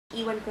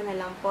Iwan ko na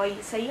lang po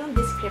sa yung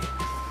description.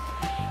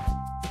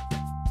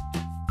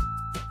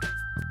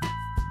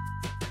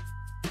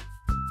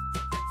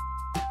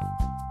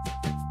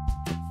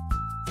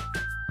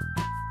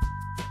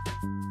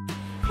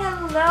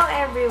 Hello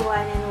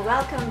everyone and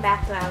welcome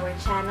back to our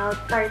channel,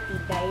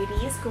 Tarties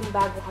Diaries. Kung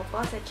bago ka po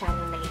sa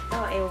channel na ito,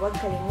 huwag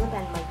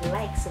kalimutan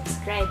mag-like,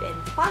 subscribe,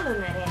 and follow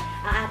na rin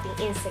ang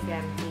ating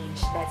Instagram page.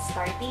 That's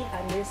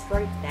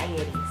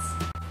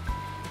Tarties_Diaries.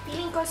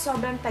 Feeling ko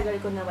sobrang tagal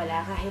ko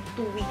nawala, kahit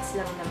 2 weeks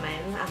lang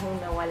naman akong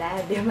nawala,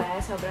 diba?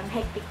 Sobrang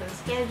hectic ng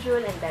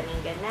schedule, ang daming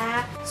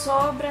ganap.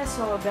 Sobrang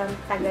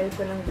tagal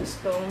ko nang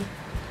gustong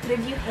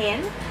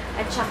reviewin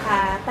at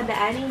saka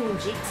padaanin yung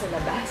jeep sa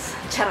labas.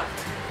 Charot!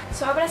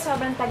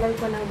 Sobrang tagal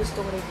ko nang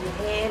gustong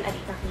reviewin at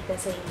ipakita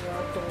sa inyo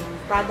itong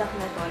product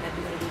na to na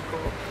binili ko.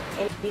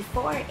 And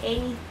before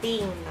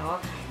anything,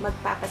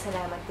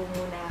 magpapasalamat po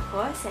muna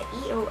ako sa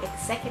EO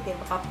Executive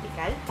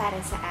Optical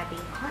para sa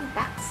ating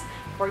contacts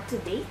for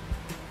today.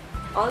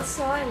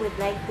 Also, I would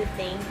like to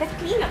thank the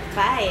cleanup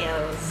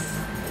files.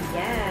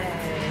 Yan.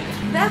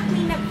 The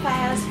cleanup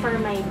files for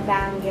my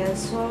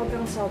bangles.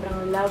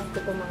 Sobrang love ko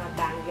itong mga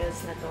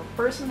bangles na to.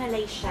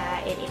 Personalized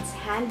siya and it's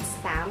hand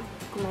stamped.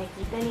 Kung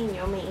makikita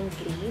ninyo, may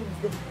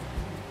engraved.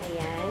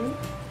 Ayan.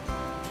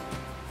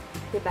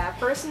 Diba?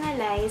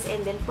 Personalized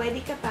and then pwede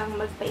ka pang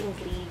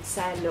magpa-engrave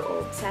sa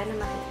loob. Sana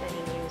makita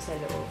ninyo yung sa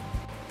loob.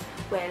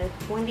 Well,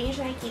 kung hindi nyo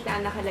siya nakikita,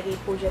 ang nakalagay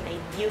po dyan ay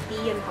Beauty.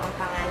 Yun po ang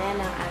pangalan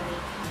ng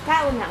aming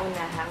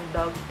kauna-unahang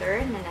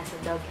doctor na nasa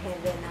dog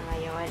heaven na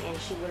ngayon, and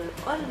she will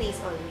always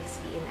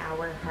be in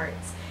our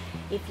hearts.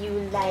 If you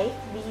like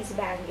these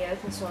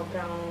bangles,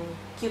 sobrang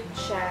cute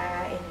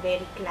siya and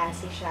very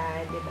classy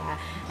siya, diba?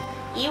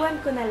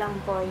 Iwan ko na lang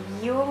po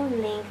yung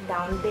link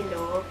down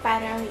below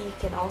para you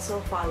can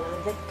also follow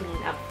the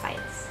cleanup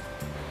files.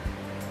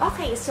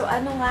 Okay, so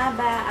ano nga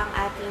ba ang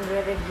ating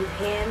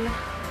re-reviewin?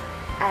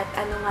 At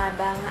ano nga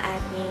ba ang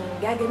ating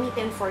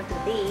gagamitin for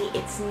today?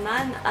 It's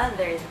none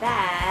other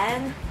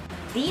than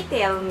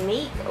Detail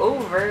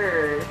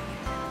Makeover.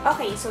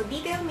 Okay, so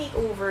Detail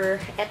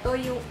Makeover, ito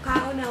yung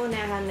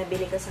kauna-unahan na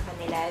bili ko sa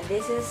kanila.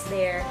 This is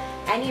their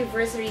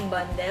anniversary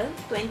bundle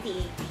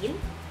 2018.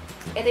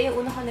 Ito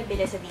yung una ko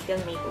nabili sa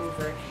Detail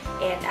Makeover.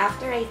 And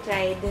after I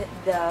tried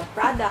the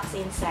products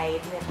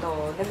inside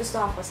nito,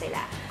 nagustuhan ko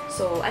sila.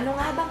 So, ano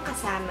nga bang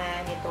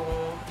kasama nitong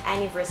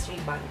anniversary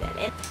bundle?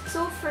 And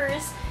so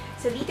first,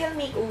 sa Detail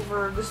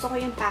Makeover, gusto ko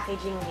yung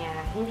packaging niya.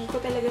 Hindi ko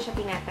talaga siya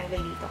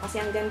tinatanggal dito kasi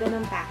ang ganda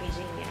ng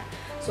packaging niya.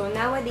 So,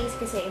 nowadays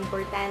kasi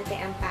importante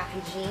ang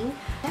packaging.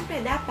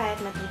 Siyempre,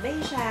 dapat matibay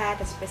siya,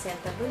 tapos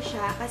presentable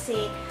siya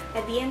kasi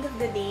at the end of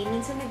the day,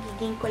 minsan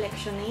nagiging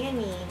collection na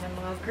yan ng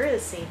mga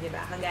girls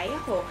diba? Kagaya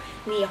ko,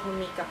 hindi ako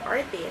makeup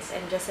artist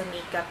and just a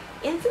makeup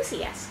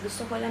enthusiast.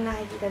 Gusto ko lang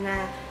nakikita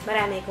na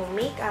marami akong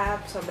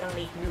makeup, sobrang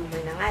late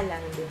bloomer na nga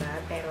lang, diba?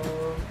 Pero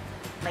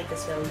might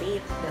as well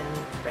late than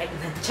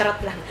pregnant. Charot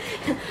lang.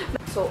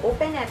 So,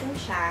 open natin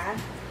siya.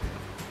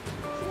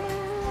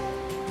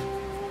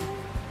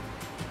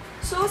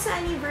 So, sa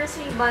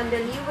anniversary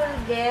bundle, you will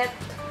get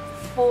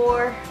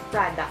 4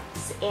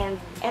 products. And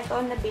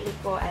eto, nabili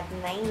ko at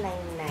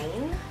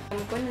 $9.99.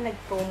 Alam ko na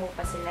nag-promo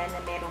pa sila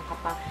na meron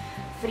ka pa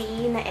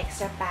free na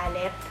extra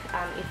palette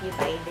if you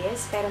buy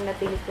this. Pero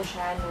nabili ko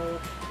siya nung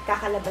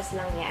kakalabas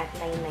lang niya at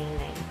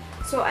 $9.99.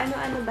 So,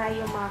 ano-ano ba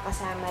yung mga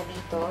kasama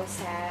dito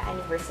sa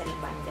anniversary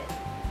bundle?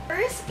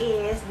 First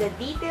is the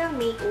Detail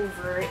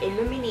Makeover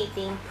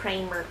Illuminating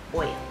Primer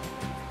Oil.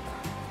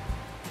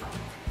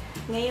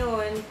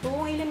 Ngayon,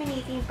 itong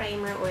illuminating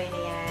primer oil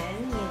na yan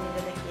yung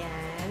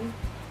lalagyan.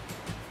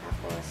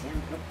 Tapos, yan,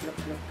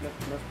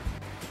 plop.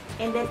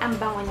 And then, ang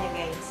bango niya,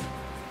 guys.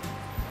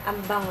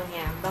 Ang bango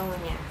niya.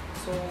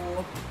 So,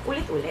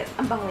 ulit-ulit,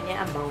 ang bango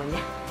niya.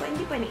 So,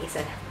 hindi pa ni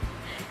isa na.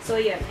 So,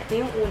 yun. Ito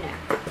yung una.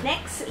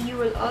 Next, you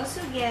will also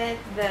get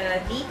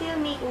the Detail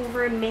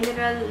Makeover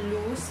Mineral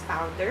Loose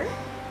Powder.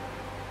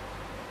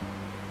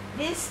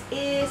 This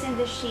is in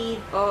the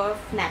shade of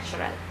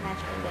Natural.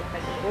 And then,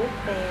 pag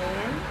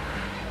i-open,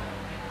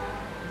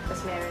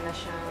 tapos meron na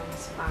siyang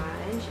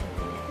sponge, and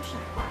then ito siya.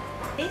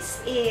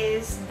 This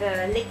is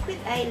the liquid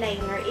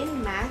eyeliner in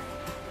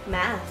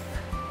mathematics?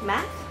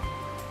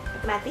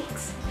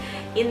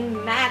 In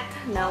matte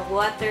na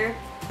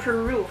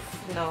waterproof,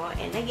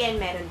 And again,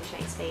 meron din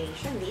siyang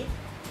expiration date.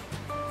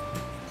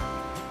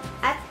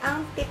 At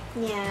ang tip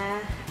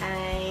niya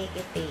ay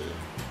ito.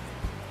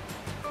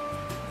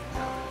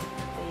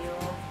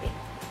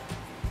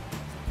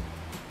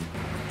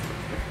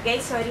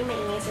 Guys, sorry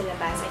maingay sa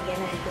labas. Again,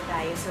 nandito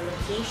tayo sa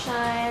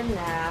location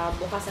na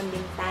bukas ang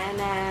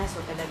bintana. So,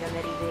 talaga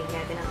naririnig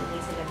natin ang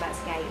ingay sa labas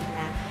kahit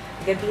na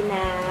gabi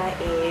na,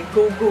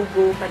 go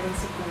pa din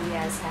si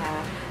Kuya sa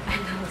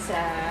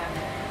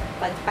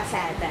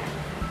pagpasada.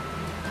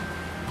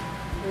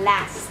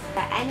 Last,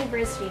 the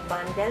anniversary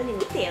bundle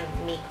in Detail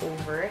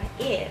Makeover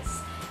is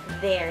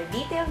their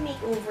Detail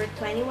Makeover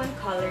 21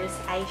 Colors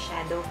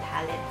Eyeshadow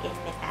Palette in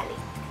Metallic.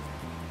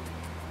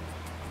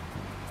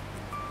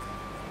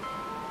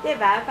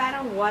 Diba?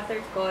 Parang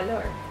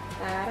watercolor.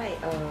 Taray,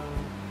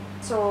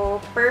 So,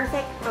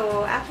 perfect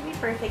to. Actually,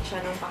 perfect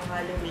siya nung pang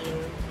Halloween.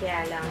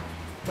 Kaya lang,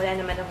 wala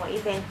naman akong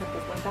event na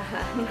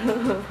pupuntahan.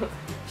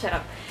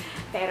 Charot.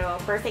 Pero,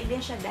 perfect din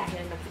siya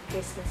dahil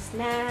mag-Christmas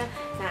na,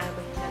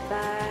 naamoy na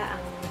ba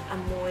ang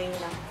amoy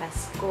ng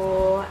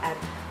Pasko, at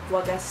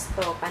wagas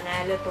to,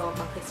 panalo to,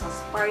 pang Christmas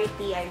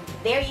party. And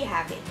there you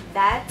have it.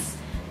 That's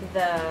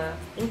the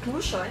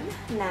inclusion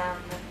ng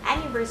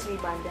anniversary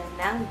bundle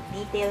ng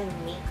Detail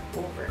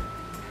Makeover.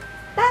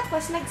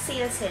 Tapos,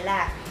 nag-sale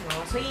sila.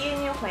 No? So,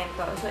 yun yung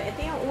kwento. So,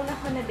 ito yung una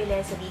ko nabili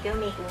sa Detail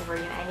Makeover,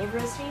 yung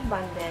anniversary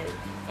bundle.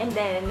 And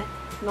then,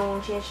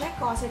 nung check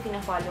ko, kasi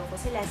pinafollow ko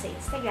sila sa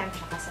Instagram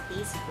tsaka sa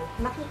Facebook,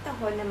 nakita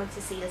ko na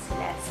magsisale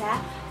sila sa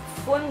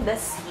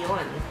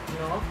Fundacion.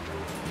 No?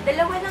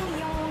 Dalawa lang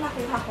yung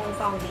nakuha kong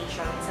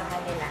foundation sa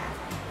kanila.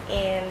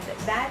 And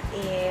that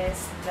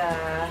is the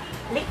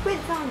liquid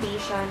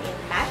foundation in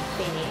matte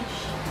finish.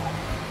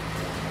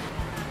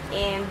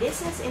 And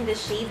this is in the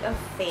shade of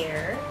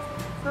Fair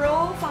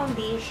Pro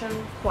Foundation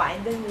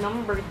Quad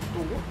number 2.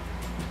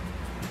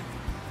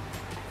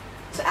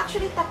 So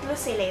actually, tatlo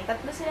sila.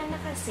 Tatlo sila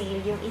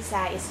naka-sale. Yung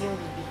isa is yung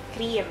BB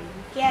cream.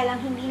 Kaya lang,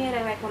 hindi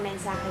nire-recommend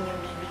sa akin yung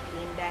BB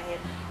cream dahil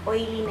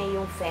oily na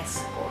yung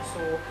face ko. So,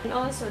 and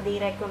also,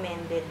 they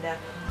recommended the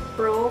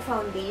Pro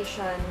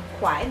Foundation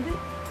Quad.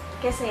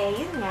 Kasi,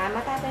 yun nga,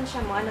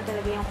 matatansya mo ano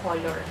talaga yung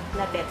color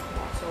na bet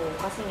mo. So,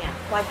 kasi nga,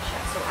 quad siya.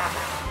 So,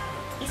 apat.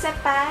 Isa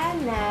pa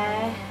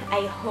na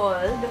I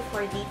hold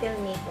for Detail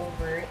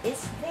Makeover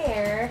is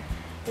their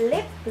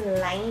lip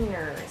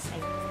liners.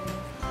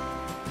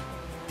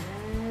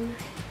 Ayan.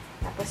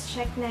 Tapos,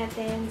 check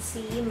natin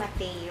si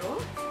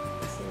Matteo.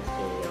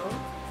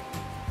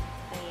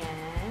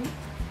 Ayan.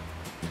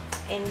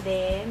 And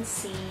then,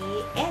 si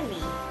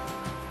Ellie.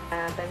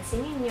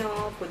 Pansinin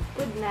nyo,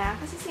 pud-pud na.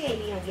 Kasi si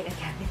Ellie yung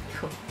ginagamit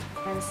ko.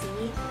 And si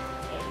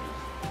Ellie.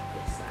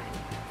 This one.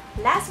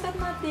 Last but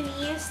not the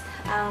least,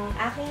 ang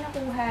aking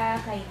nakuha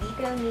kay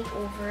Detail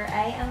Makeover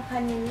ay ang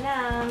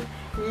kanilang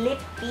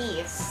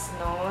Lippies,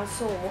 no?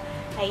 So,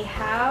 I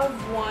have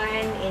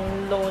one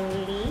in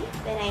Lonely,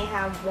 then I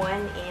have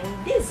one in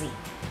Dizzy.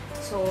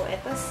 So,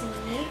 ito si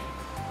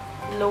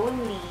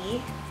Lonely.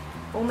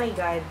 Oh my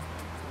God.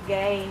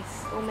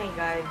 Guys, oh my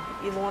God.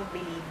 You won't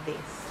believe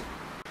this.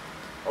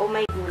 Oh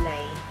my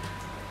gulay.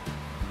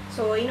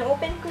 So,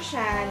 ino-open ko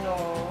siya, no?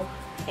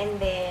 And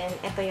then,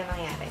 ito yung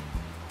nangyari.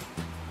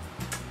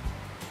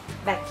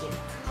 Bakit?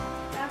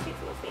 Bakit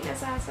mo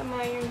pinasasama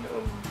yung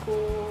loob ko?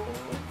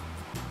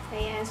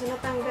 Ayan, so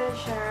natanggal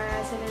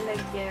siya sa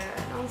lalagyan.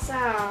 Ang sa...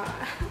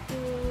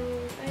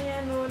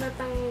 Ayan o,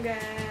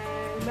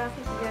 natanggal.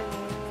 Bakit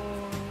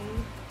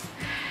ganun?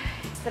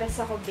 Stress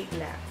ako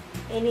bigla.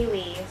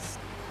 Anyways,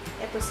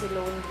 eto si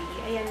Lonely.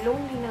 Ayan,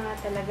 lonely na nga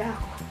talaga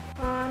ako.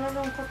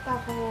 Nalungkot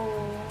ako.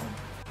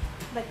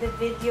 But the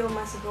video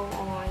must go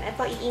on.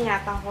 Ito,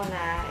 iingatan ko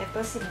na.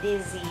 Ito si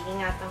Dizzy.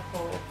 Ingatan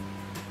ko.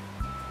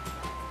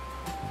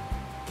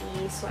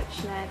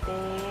 I-swatch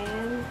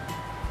natin.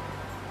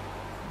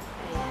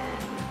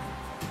 Ayan.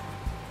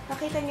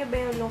 Nakita niyo ba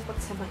yung lungkot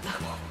sa mata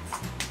ko?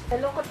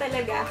 Nalungkot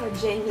talaga ako.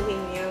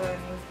 Genuine yun.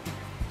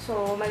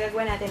 So,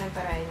 magagawa natin ang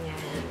paraan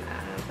yan.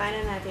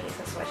 Paano natin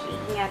isa-swatch?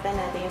 Iingatan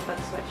natin yung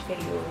pag-swatch kay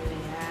Lonely,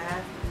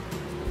 ha?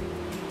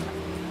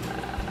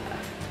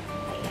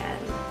 Ayan.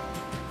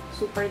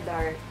 Super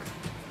dark.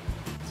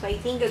 So, I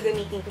think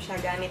gagamitin ko siya.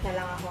 Gamit na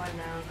lang ako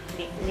ng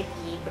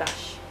Lippie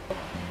brush.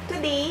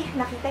 Today,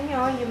 nakita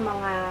nyo yung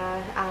mga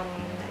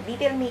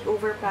Detail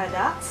Makeover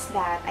products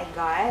that I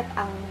got.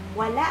 Ang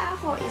wala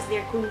ako is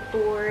their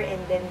contour and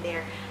then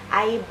their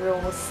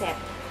eyebrow set.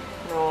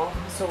 No?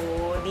 So,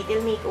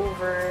 Detail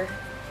Makeover,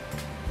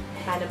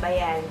 paano ba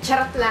yan?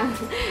 Charot lang.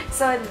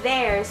 So,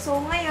 there.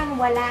 So,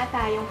 ngayon, wala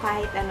tayong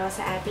kahit ano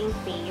sa ating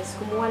face.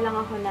 Kumuha lang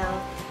ako ng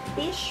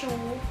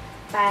tissue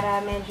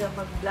para medyo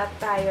mag-blot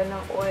tayo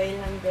ng oil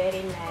ng very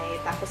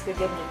light. Tapos,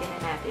 gagamitin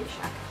na natin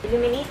siya.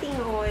 Illuminating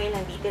oil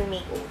ng Detail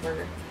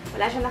Makeover.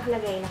 Wala siya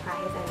nakalagay na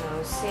kahit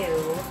ano. So,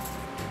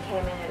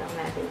 keme na lang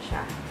natin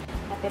siya.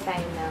 Hati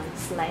tayo ng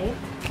slide.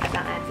 At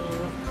ang ating...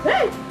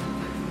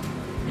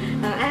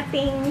 ang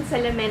ating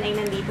salamin ay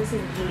nandito sa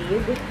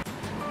gilid.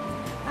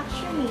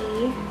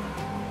 Actually,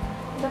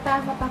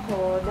 natatakot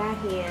ako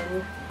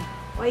dahil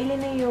oily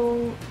na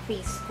yung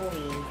face ko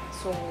eh.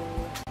 So,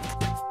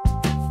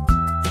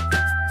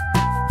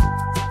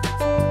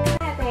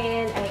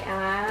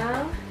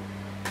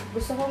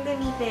 gusto kong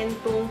gamitin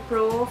itong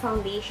Pro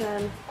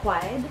Foundation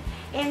Quad.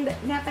 And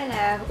nga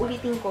pala,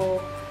 ulitin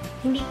ko,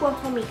 hindi po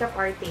ako makeup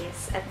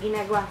artist at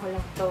ginagawa ko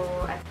lang to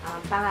at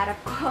pangarap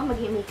ko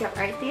maging makeup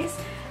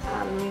artist.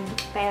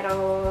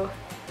 Pero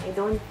I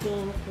don't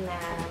think na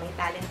may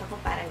talent ako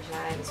para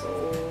dyan. So,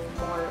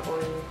 more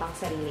on pang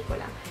sarili ko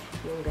lang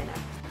yung ganap.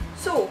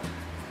 So,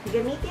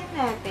 gamitin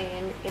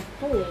natin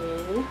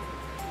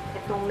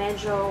itong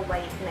medyo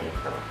white na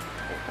ito.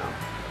 Ito,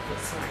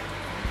 this one.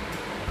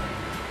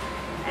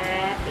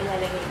 At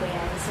ilalagay ko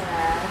yan sa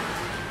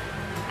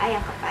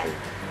ayang kapal.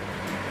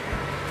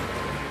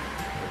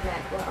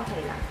 Well,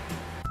 okay lang.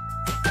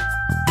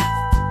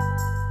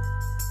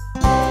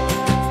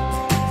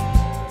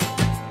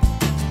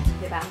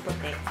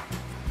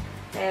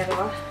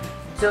 Pero,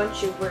 don't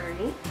you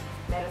worry.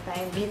 Meron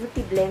tayong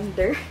beauty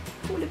blender.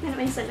 Hulog na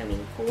naman yung salamin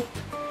ko.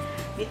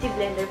 Beauty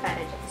blender para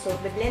dyan. So,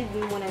 blend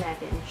muna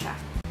natin siya.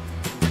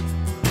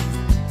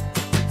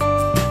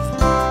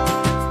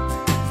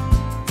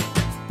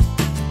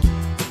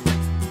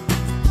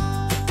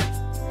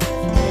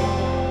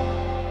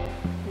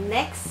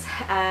 Next,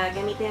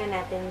 gamitin na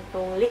natin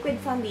itong liquid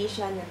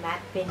foundation na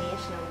matte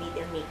finish ng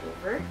Detail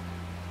MakeOver.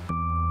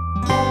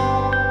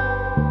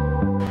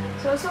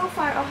 So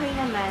far, okay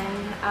naman.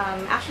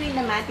 Actually,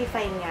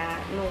 na-mattify nga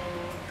nung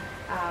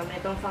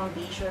itong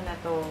foundation na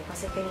to.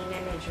 Kasi kanina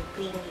medyo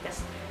creamy.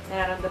 Tapos,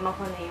 nararamdaman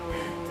ko na yung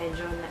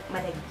medyo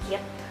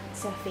malagkit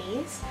sa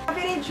face.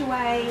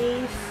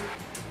 Coverage-wise,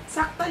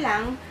 sakto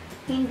lang.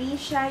 Hindi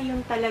siya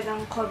yung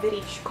talagang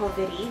coverage.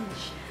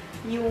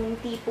 Yung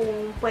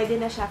tipong pwede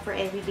na siya for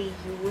everyday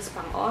use,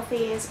 pang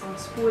office, pang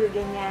school,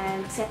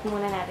 ganyan. Set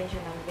muna natin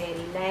siya ng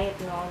very light,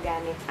 no?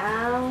 Gamit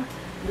ang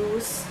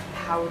loose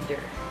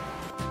powder.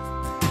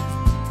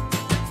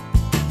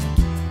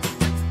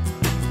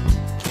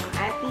 Ang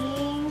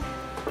ating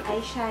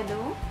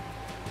eyeshadow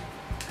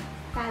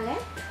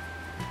palette.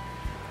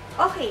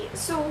 Okay,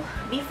 so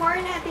before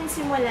natin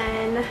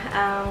simulan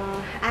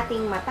ang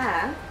ating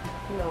mata,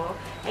 no?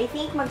 I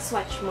think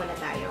mag-swatch muna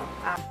tayo.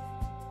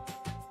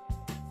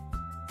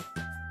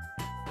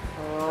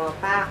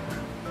 Pak.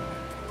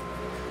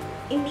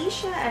 Hindi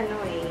siya,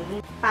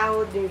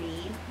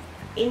 powdery.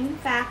 In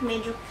fact,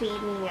 medyo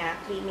creamy nga.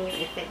 Creamy yung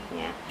effect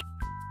niya.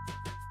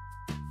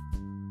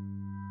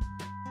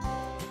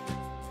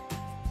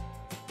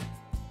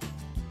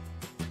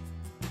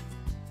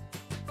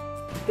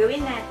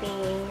 Gawin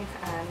natin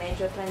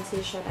medyo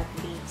transition at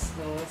base,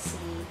 no? Si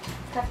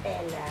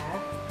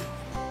Capella.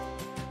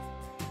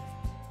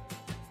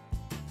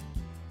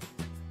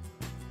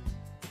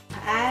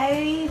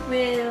 I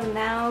will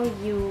now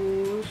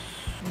use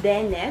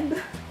Deneb.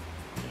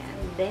 Ayan,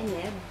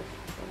 Deneb.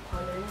 Itong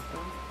color na to.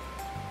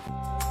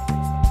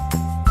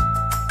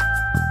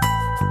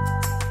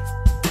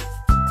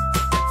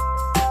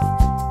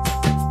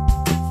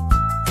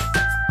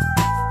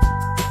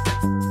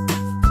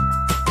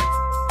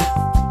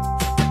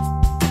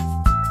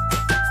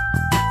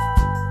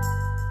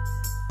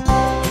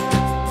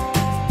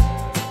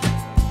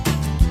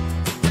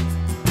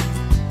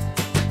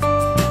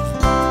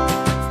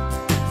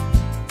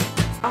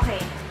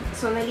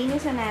 So,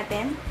 nalinisan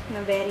natin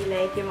na very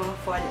light yung mga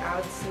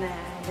fallouts na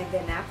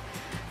naganap.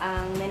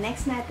 Ang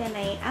next natin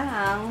ay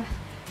ang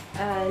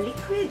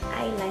liquid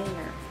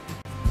eyeliner.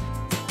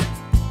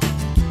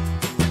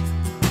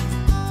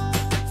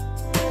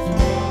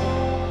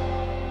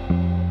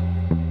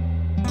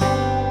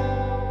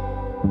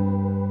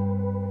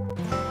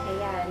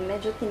 Ayan,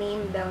 medyo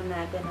tiname down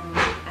natin ang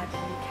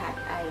ating cat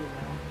eye.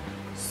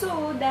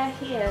 So,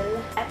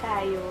 dahil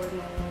tayo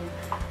ng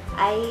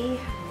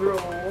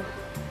eyebrow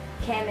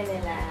Canon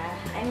nila,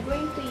 I'm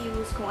going to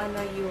use kung ano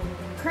yung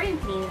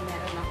currently na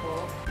meron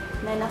ako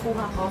na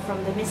nakuha ko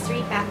from the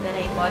mystery pack that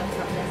I bought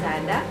from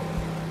Lazada.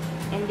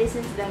 And this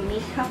is the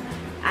Makeup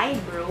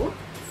Eyebrow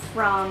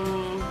from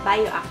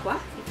BioAqua.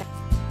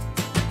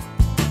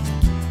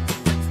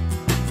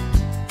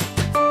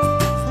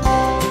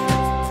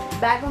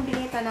 Bagong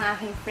binito ng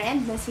aking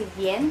friend na si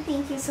Bien.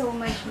 Thank you so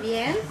much,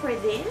 Bien, for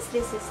this.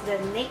 This is the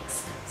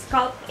NYX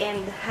Sculpt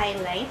and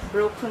Highlight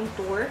Brow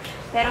Contour.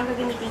 Pero ang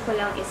gagamitin ko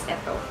lang is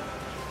ito.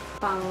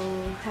 Pang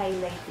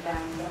highlight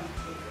lang.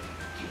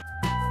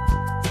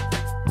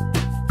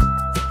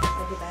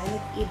 So, diba?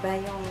 Nag-iba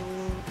yung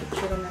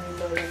picture ng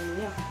lola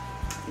ninyo.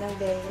 Ng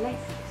very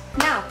light.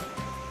 Now,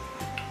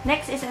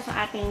 next is ang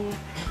ating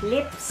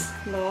lips,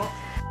 no?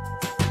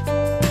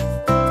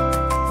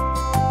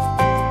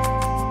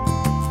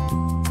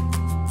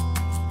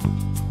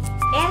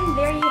 And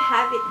there you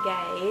have it,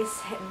 guys.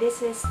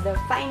 This is the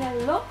final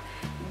look.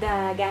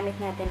 Gamit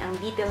natin ang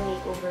Detail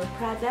MakeOver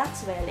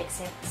products, well,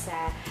 except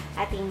sa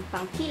ating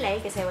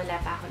pangkilay, kasi wala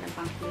pa ako ng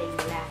pangkilay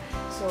nila.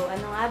 So,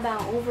 ano nga ba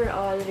ang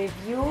overall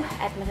review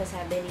at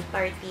masasabi ni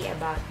Tarty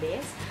about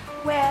this?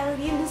 Well,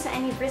 yun sa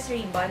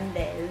anniversary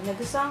bundle,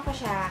 nagustuhan ko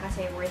siya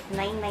kasi worth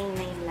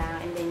 $9.99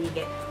 lang and then you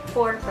get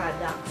 4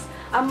 products.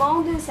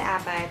 Among dun sa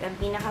apat, ang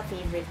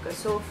pinaka-favorite ko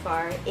so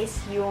far is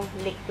yung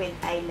liquid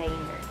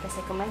eyeliner.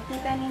 Kasi kung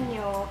makikita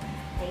ninyo,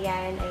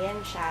 ayan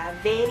siya.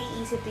 Very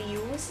easy to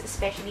use,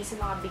 especially sa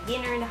mga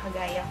beginner na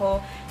kagaya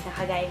ko, na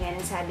kagaya nga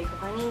ng sabi ko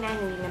kanina,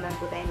 hindi naman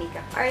po tayo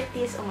makeup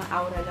artist, o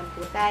ma-aura lang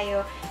po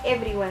tayo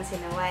every once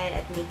in a while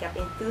at makeup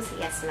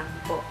enthusiast lang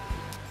po.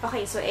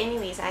 Okay, so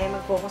anyways, ayaw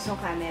mag-focus ng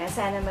camera.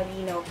 Sana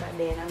malinaw pa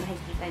din ang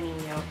nakikita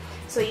ninyo.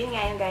 So yun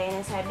nga yung gaya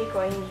ng sabi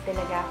ko, hindi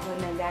talaga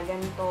ako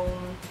nagagantong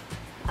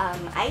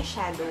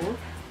eyeshadow.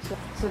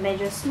 So,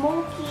 medyo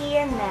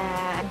smoky na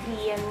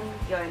green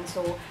yun.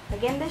 So,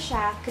 maganda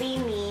siya,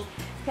 creamy.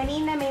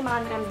 Kanina may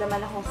mga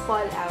naramdaman akong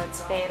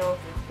fallouts, pero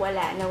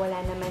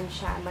nawala naman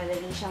siya.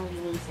 Madali siyang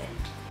linisin.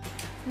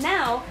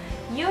 Now,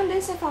 yun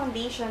dun sa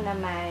foundation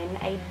naman,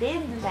 I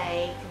did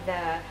like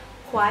the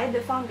Quad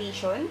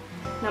foundation,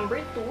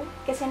 number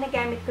 2, kasi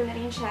nagamit ko na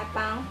rin siya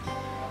pang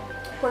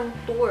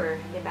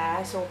contour, diba?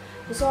 So,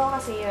 gusto ko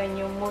kasi yun,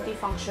 yung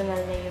multifunctional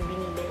na yung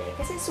binibili.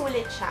 Kasi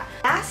sulit siya.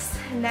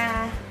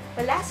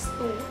 The last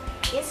two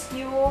is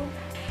yung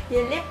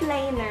lip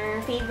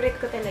liner. Favorite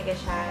ko talaga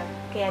siya.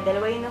 Kaya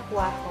dalawa yung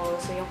nakuha ko.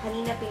 So, yung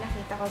kanina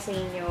pinakita ko sa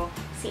inyo,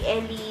 si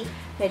Ellie,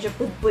 medyo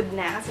pudpud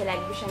na kasi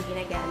lagi ko siyang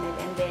ginagamit.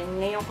 And then,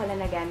 ngayon ko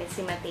lang nagamit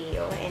si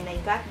Matteo. And I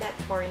got that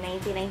for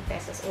 99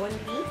 pesos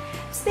only.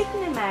 Stick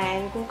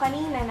naman, kung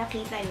kanina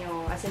nakita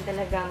nyo, as in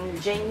talagang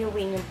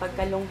genuine yung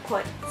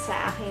pagkalungkot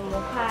sa aking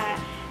mukha.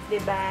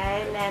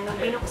 Diba? Na nung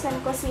binuksan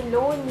ko si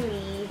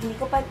Lonely, hindi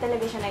ko pa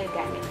talaga siya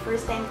nagagamit.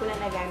 First time ko lang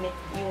nagamit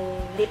yung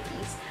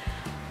Lippies.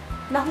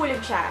 Nahulog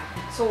siya.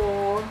 So,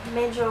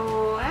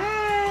 medyo,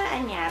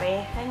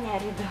 anyari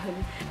doon.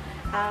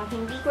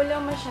 Hindi ko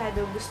lang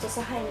masyado gusto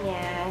sa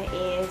kanya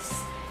is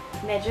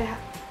medyo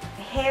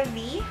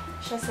heavy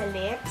siya sa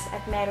lips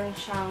at meron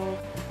siyang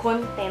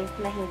content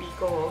na hindi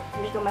ko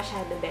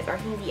masyado bet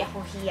or hindi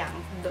ako hiyang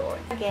doon.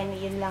 Again,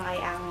 yun lang ay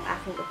ang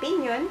aking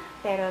opinion,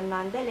 pero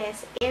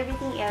nonetheless,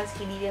 everything else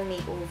kay Detail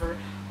Makeover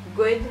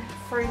good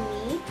for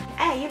me.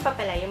 Yun pa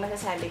pala, yung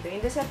masasabi ko.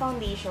 Yung sa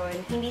foundation,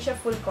 hindi siya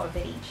full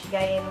coverage.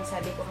 Gaya nung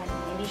sabi ko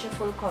kanina, hindi siya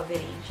full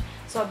coverage.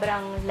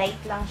 Sobrang light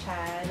lang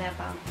siya na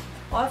pang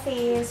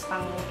office,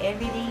 pang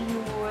everyday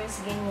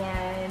use,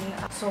 ganyan.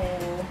 So,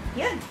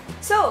 yun.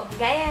 So,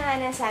 gaya nga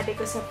na sabi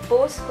ko sa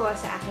post ko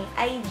sa aking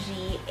IG,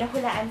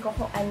 hulaan ko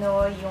kung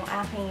ano yung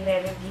aking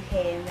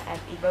re-reviewin at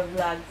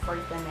iba-vlog for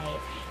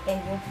tonight. And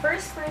yung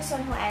first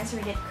person who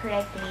answered it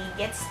correctly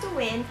gets to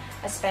win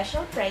a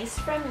special prize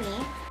from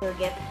me. You'll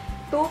get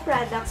 2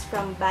 products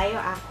from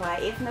BioAqua.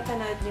 If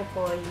napanood niyo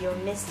po yung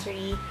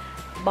mystery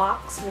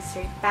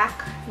pack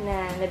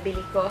na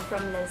nabili ko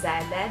from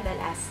Lazada the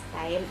last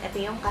time, ito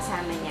yung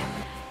kasama niya.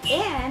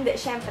 And,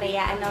 syempre,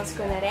 i-announce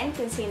ko na rin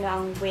kung sino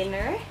ang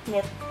winner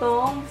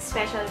nitong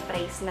special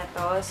prize na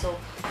to. So,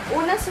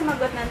 unang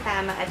sumagot ng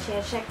tama at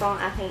check ko ang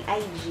aking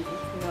IG,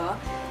 no,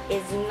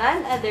 is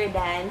none other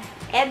than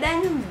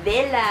Edan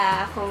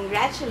Villa.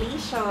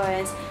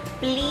 Congratulations!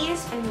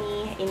 Please follow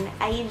me in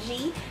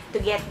IG to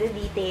get the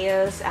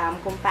details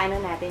kung paano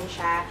natin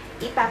siya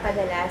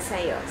ipapadala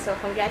sa'yo. So,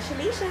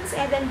 congratulations,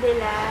 Edan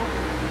Villa!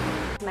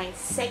 My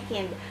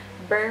second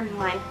BER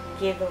month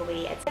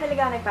giveaway. At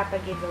talaga ako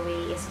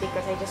nagpapag-giveaway is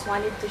because I just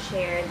wanted to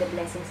share the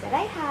blessings that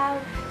I have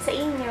sa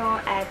inyo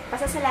at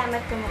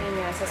pasasalamat ko na rin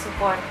yun sa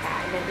suporta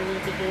na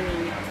binibigay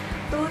ninyo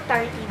to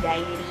Tarties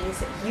Diaries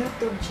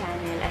YouTube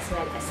channel as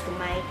well as to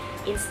my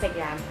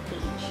Instagram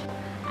page.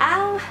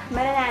 Ang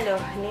mananalo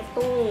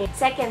nitong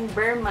second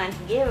BER month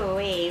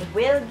giveaway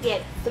will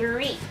get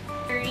 3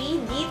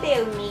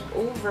 Detail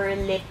Makeover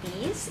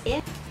Lippies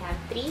in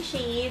 3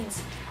 shades.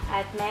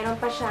 At meron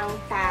pa siyang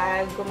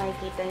tag, kung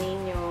makikita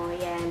ninyo,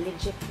 yan,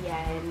 legit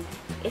yan.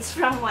 It's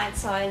from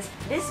Watsons.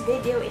 This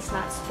video is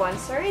not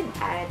sponsored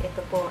at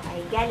ito po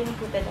ay galing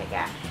po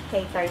talaga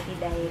kay Tarties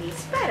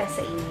Diaries para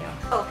sa inyo.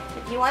 So,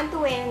 if you want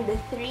to win the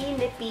 3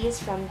 Lippies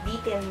from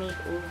Detail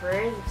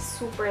Makeover,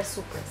 super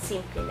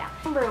simple lang.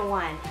 Number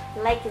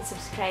 1, like and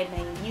subscribe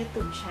na yung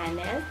YouTube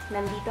channel.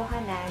 Nandito ka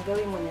na,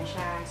 gawin mo na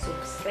siya.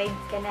 Subscribe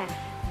ka na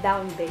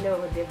down below,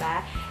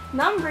 diba?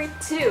 Number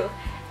 2,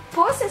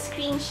 post a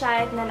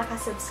screenshot na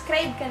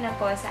nakasubscribe ka na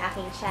po sa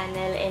aking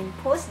channel and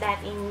post that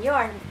in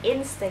your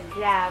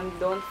Instagram.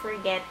 Don't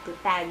forget to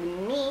tag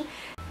me,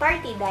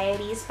 Tarties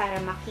Diaries, para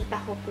makita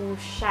ko po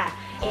siya.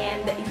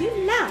 And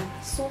yun lang,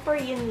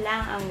 yun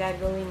lang ang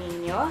gagawin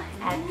ninyo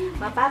at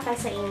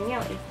mapapasa inyo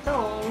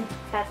itong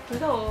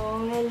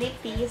 3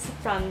 Lippies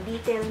from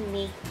Detail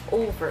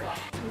Makeover.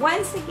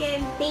 Once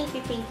again, thank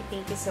you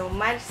so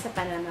much sa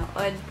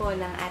panonood po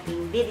ng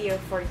ating video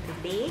for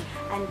today.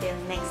 Until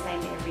next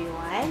time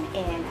everyone,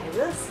 and I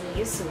will see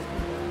you soon.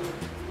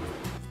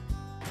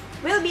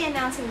 We'll be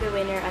announcing the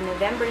winner on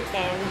November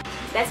 10.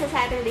 That's a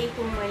Saturday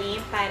po muli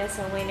para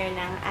sa winner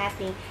ng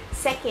ating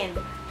second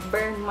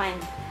BER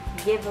month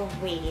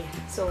giveaway.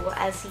 So,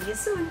 I'll see you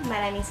soon.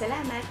 Maraming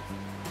salamat!